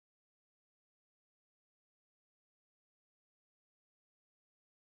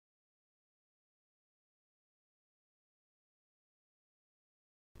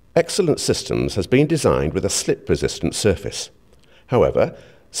Excellent Systems has been designed with a slip-resistant surface. However,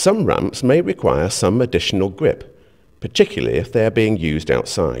 some ramps may require some additional grip, particularly if they are being used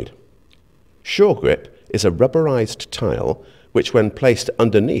outside. SureGrip is a rubberized tile which, when placed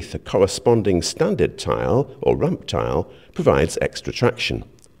underneath a corresponding standard tile or ramp tile, provides extra traction.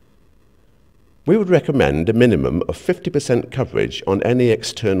 We would recommend a minimum of 50% coverage on any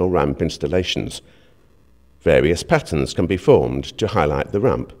external ramp installations. Various patterns can be formed to highlight the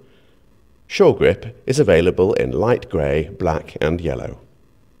ramp. SureGrip is available in light grey, black and yellow.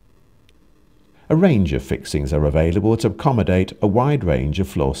 A range of fixings are available to accommodate a wide range of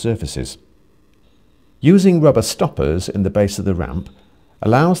floor surfaces. Using rubber stoppers in the base of the ramp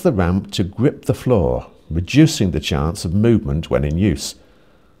allows the ramp to grip the floor, reducing the chance of movement when in use.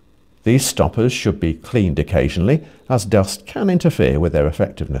 These stoppers should be cleaned occasionally, as dust can interfere with their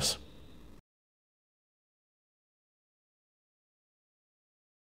effectiveness.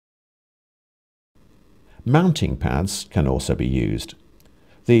 Mounting pads can also be used.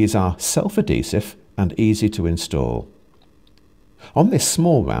 These are self-adhesive and easy to install. On this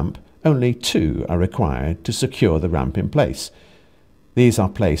small ramp, only 2 are required to secure the ramp in place. These are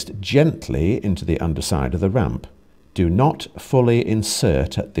placed gently into the underside of the ramp. Do not fully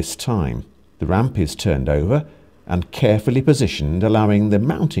insert at this time. The ramp is turned over and carefully positioned, allowing the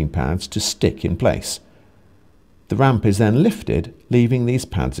mounting pads to stick in place. The ramp is then lifted, leaving these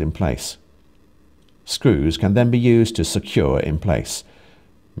pads in place. Screws can then be used to secure in place.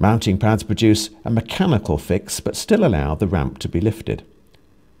 Mounting pads produce a mechanical fix but still allow the ramp to be lifted.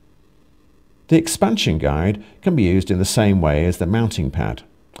 The expansion guide can be used in the same way as the mounting pad.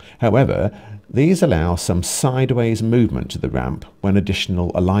 However, these allow some sideways movement to the ramp when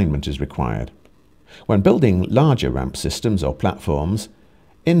additional alignment is required. When building larger ramp systems or platforms,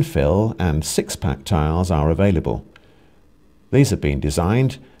 infill and 6-pack tiles are available. These have been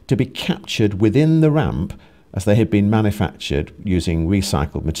designed to be captured within the ramp as they have been manufactured using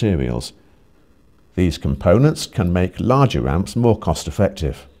recycled materials. These components can make larger ramps more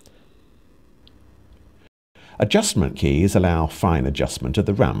cost-effective. Adjustment keys allow fine adjustment of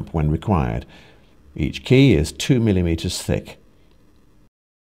the ramp when required. Each key is 2 mm thick.